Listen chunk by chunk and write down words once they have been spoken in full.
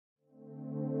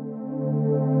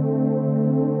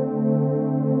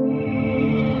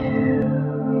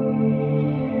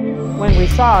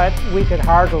saw it, we could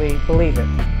hardly believe it.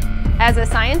 As a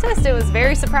scientist, it was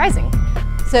very surprising.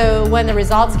 So when the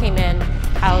results came in,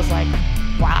 I was like,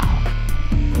 wow.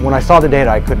 When I saw the data,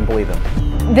 I couldn't believe it.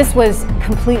 This was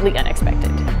completely unexpected.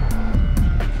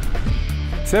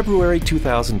 February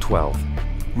 2012.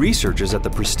 Researchers at the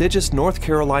prestigious North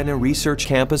Carolina Research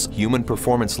Campus Human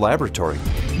Performance Laboratory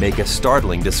make a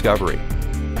startling discovery.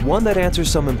 One that answers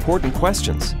some important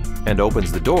questions and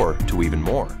opens the door to even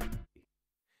more.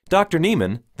 Dr.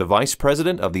 Niemann, the Vice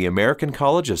President of the American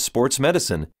College of Sports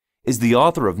Medicine, is the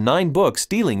author of 9 books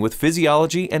dealing with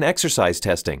physiology and exercise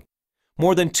testing,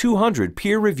 more than 200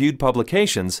 peer-reviewed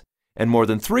publications, and more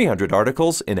than 300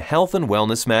 articles in health and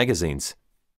wellness magazines.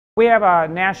 We have a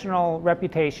national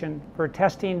reputation for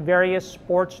testing various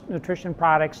sports nutrition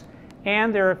products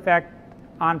and their effect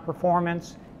on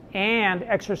performance and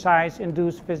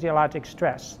exercise-induced physiologic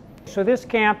stress. So this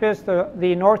campus,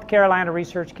 the North Carolina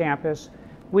Research Campus,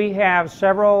 we have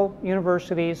several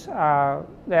universities that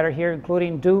are here,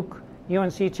 including Duke,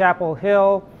 UNC Chapel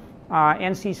Hill,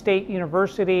 NC State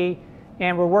University,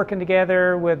 and we're working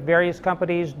together with various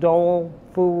companies, Dole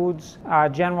Foods,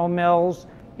 General Mills,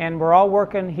 and we're all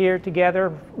working here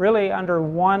together really under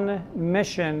one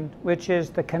mission, which is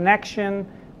the connection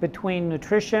between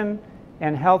nutrition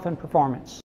and health and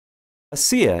performance.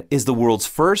 ASEA is the world's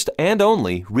first and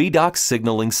only redox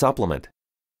signaling supplement.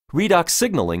 Redox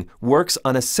signaling works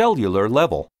on a cellular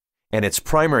level, and its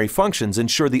primary functions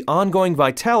ensure the ongoing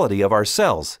vitality of our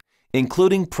cells,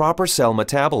 including proper cell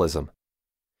metabolism.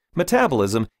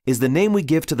 Metabolism is the name we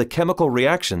give to the chemical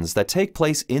reactions that take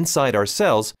place inside our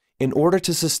cells in order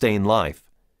to sustain life.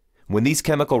 When these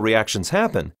chemical reactions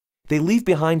happen, they leave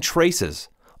behind traces,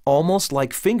 almost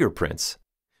like fingerprints.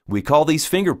 We call these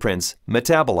fingerprints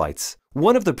metabolites.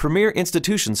 One of the premier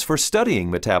institutions for studying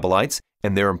metabolites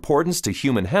and their importance to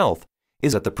human health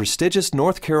is at the prestigious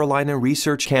North Carolina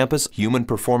Research Campus Human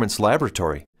Performance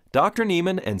Laboratory. Dr.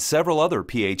 Niemann and several other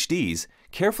PhDs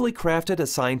carefully crafted a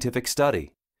scientific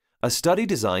study, a study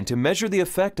designed to measure the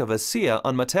effect of ASEA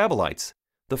on metabolites,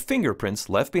 the fingerprints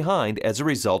left behind as a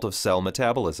result of cell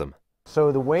metabolism.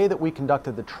 So the way that we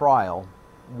conducted the trial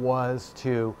was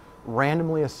to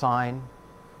randomly assign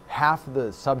half of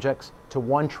the subjects to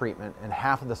one treatment and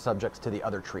half of the subjects to the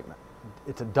other treatment.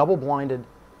 It's a double-blinded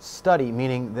study,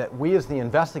 meaning that we as the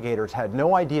investigators had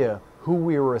no idea who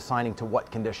we were assigning to what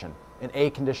condition, an A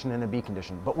condition and a B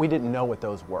condition, but we didn't know what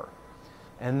those were.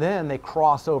 And then they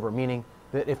cross over, meaning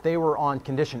that if they were on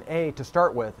condition A to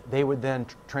start with, they would then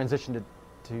transition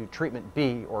to treatment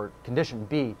B or condition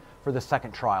B for the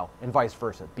second trial, and vice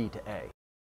versa, B to A.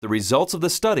 The results of the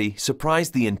study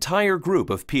surprised the entire group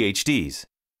of PhDs.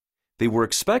 They were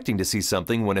expecting to see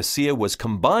something when ASEA was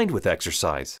combined with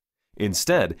exercise.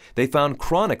 Instead, they found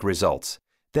chronic results,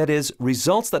 that is,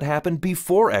 results that happened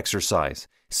before exercise,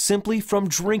 simply from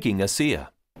drinking ASEA.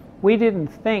 We didn't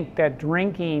think that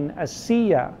drinking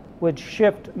ASEA would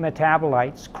shift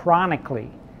metabolites chronically.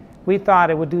 We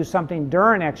thought it would do something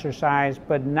during exercise,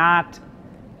 but not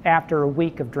after a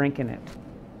week of drinking it.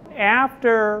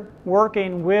 After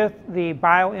working with the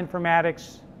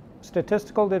Bioinformatics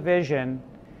Statistical Division,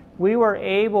 we were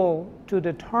able to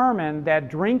determine that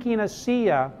drinking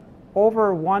ASEA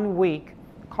over 1 week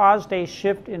caused a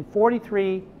shift in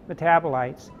 43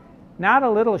 metabolites. Not a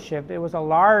little shift, it was a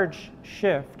large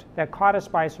shift that caught us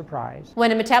by surprise.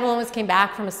 When the metabolomics came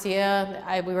back from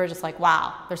ASEA, we were just like,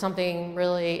 wow, there's something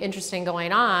really interesting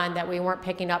going on that we weren't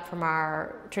picking up from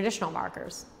our traditional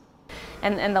markers.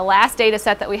 And the last data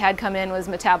set that we had come in was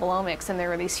metabolomics, and there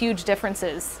were these huge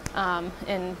differences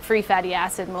in free fatty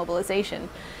acid mobilization.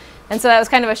 And so that was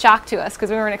kind of a shock to us because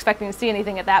we weren't expecting to see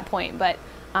anything at that point, but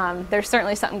there's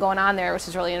certainly something going on there which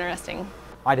is really interesting.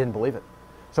 I didn't believe it.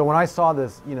 So when I saw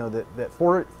this, you know, that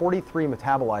 43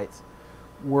 metabolites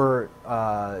were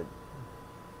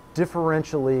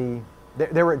differentially,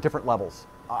 they were at different levels.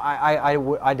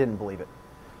 I didn't believe it.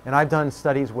 And I've done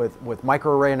studies with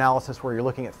microarray analysis where you're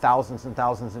looking at thousands and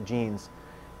thousands of genes,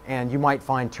 and you might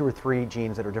find 2 or 3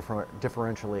 genes that are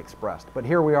differentially expressed. But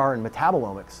here we are in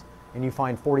metabolomics, and you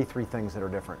find 43 things that are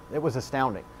different. It was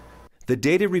astounding. The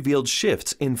data revealed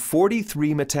shifts in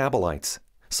 43 metabolites,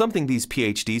 something these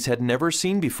PhDs had never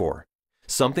seen before,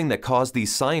 something that caused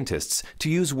these scientists to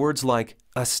use words like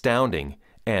astounding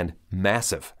and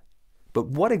massive. But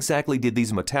what exactly did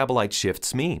these metabolite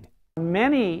shifts mean?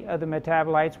 Many of the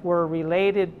metabolites were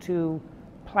related to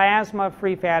plasma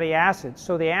free fatty acids.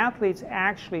 So the athletes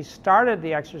actually started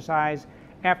the exercise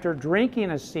after drinking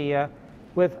ASEA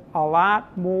with a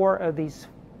lot more of these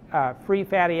free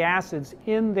fatty acids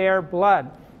in their blood.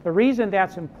 The reason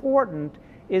that's important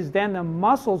is then the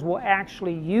muscles will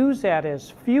actually use that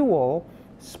as fuel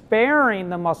sparing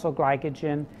the muscle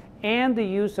glycogen and the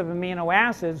use of amino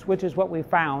acids, which is what we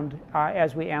found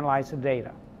as we analyzed the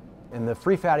data. And the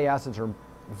free fatty acids are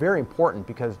very important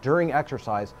because during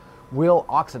exercise, we'll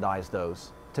oxidize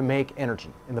those to make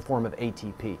energy in the form of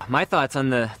ATP. My thoughts on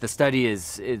the study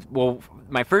is, well,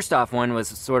 my first off one was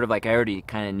sort of like I already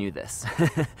kind of knew this,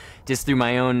 just through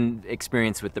my own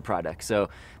experience with the product. So,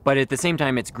 but at the same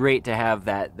time, it's great to have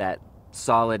that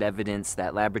solid evidence,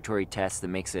 that laboratory test that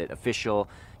makes it official,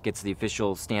 gets the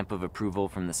official stamp of approval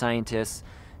from the scientists,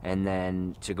 and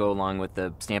then to go along with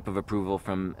the stamp of approval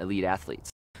from elite athletes.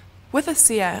 With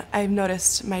ASEA, I've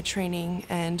noticed my training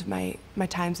and my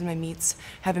times and my meets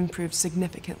have improved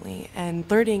significantly. And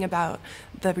learning about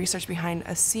the research behind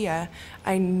ASEA,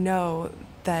 I know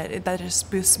that that just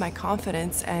boosts my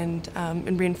confidence and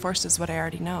reinforces what I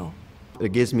already know.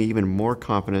 It gives me even more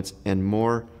confidence and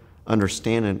more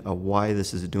understanding of why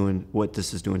this is doing what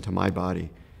this is doing to my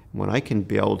body. When I can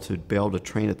be able to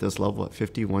train at this level at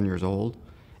 51 years old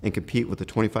and compete with the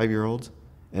 25-year-olds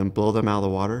and blow them out of the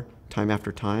water time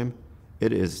after time,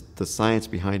 it is the science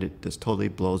behind it just totally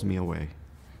blows me away.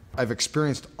 I've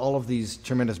experienced all of these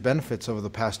tremendous benefits over the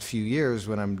past few years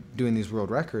when I'm doing these world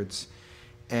records,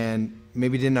 and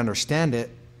maybe didn't understand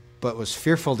it, but was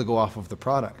fearful to go off of the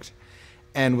product.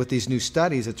 And with these new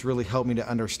studies, it's really helped me to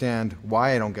understand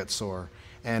why I don't get sore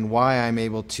and why I'm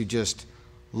able to just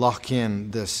lock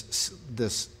in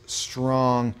this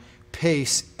strong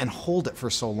pace and hold it for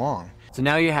so long. So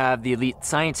now you have the elite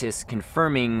scientists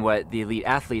confirming what the elite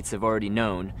athletes have already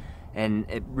known, and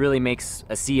it really makes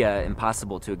ASEA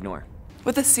impossible to ignore.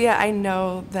 With ASEA, I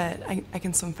know that I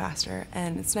can swim faster,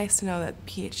 and it's nice to know that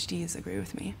PhDs agree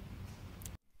with me.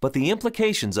 But the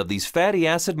implications of these fatty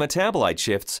acid metabolite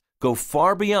shifts go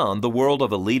far beyond the world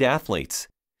of elite athletes.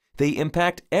 They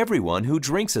impact everyone who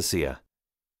drinks ASEA.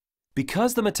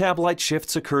 Because the metabolite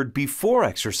shifts occurred before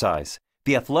exercise,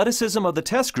 the athleticism of the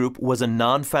test group was a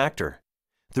non-factor.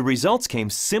 The results came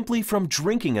simply from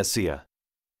drinking ASEA.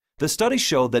 The study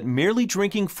showed that merely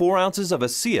drinking 4 ounces of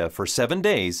ASEA for 7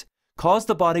 days caused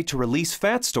the body to release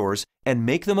fat stores and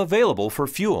make them available for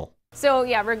fuel. So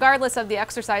yeah, regardless of the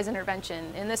exercise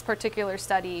intervention, in this particular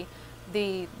study,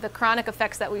 the chronic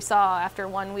effects that we saw after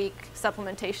 1 week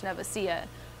supplementation of ASEA,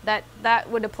 that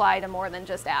would apply to more than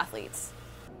just athletes.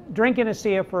 Drinking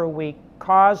ASEA for a week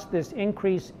caused this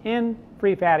increase in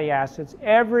free fatty acids.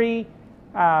 Every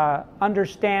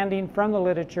understanding from the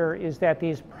literature is that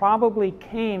these probably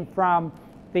came from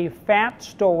the fat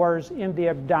stores in the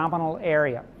abdominal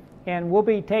area. And we'll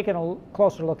be taking a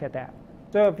closer look at that.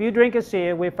 So if you drink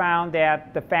ASEA, we found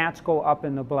that the fats go up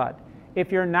in the blood.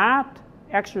 If you're not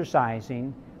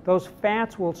exercising, those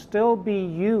fats will still be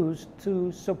used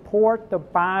to support the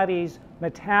body's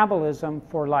metabolism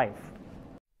for life.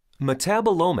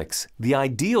 Metabolomics, the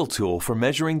ideal tool for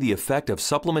measuring the effect of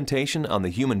supplementation on the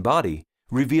human body,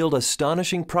 revealed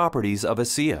astonishing properties of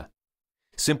ASEA.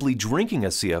 Simply drinking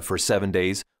ASEA for 7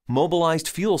 days mobilized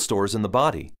fuel stores in the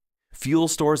body, fuel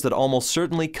stores that almost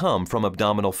certainly come from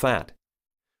abdominal fat.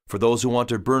 For those who want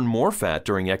to burn more fat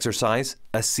during exercise,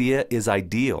 ASEA is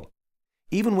ideal.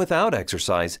 Even without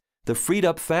exercise, the freed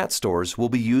up fat stores will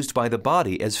be used by the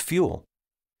body as fuel.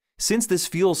 Since this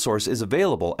fuel source is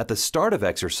available at the start of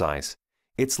exercise,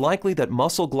 it's likely that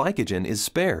muscle glycogen is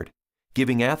spared,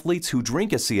 giving athletes who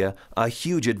drink ASEA a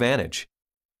huge advantage.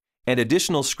 And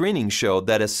additional screening showed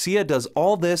that ASEA does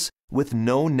all this with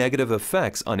no negative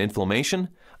effects on inflammation,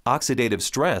 oxidative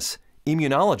stress,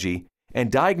 immunology,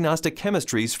 and diagnostic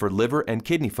chemistries for liver and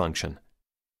kidney function.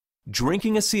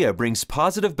 Drinking ASEA brings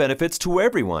positive benefits to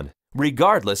everyone,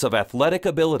 regardless of athletic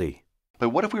ability. But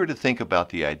what if we were to think about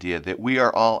the idea that we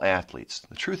are all athletes?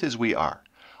 The truth is we are.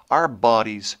 Our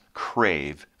bodies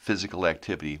crave physical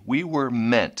activity. We were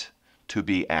meant to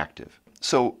be active.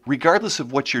 So regardless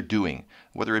of what you're doing,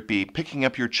 whether it be picking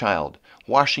up your child,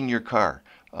 washing your car,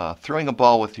 throwing a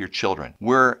ball with your children,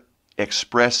 we're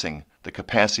expressing the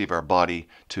capacity of our body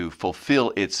to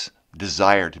fulfill its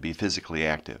desire to be physically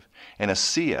active. And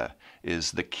ASEA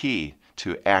is the key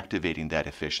to activating that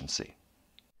efficiency.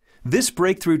 This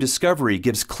breakthrough discovery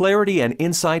gives clarity and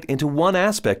insight into one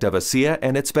aspect of ASEA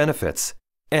and its benefits.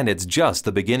 And it's just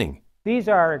the beginning. These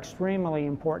are extremely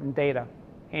important data,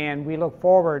 and we look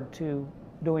forward to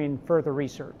doing further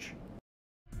research.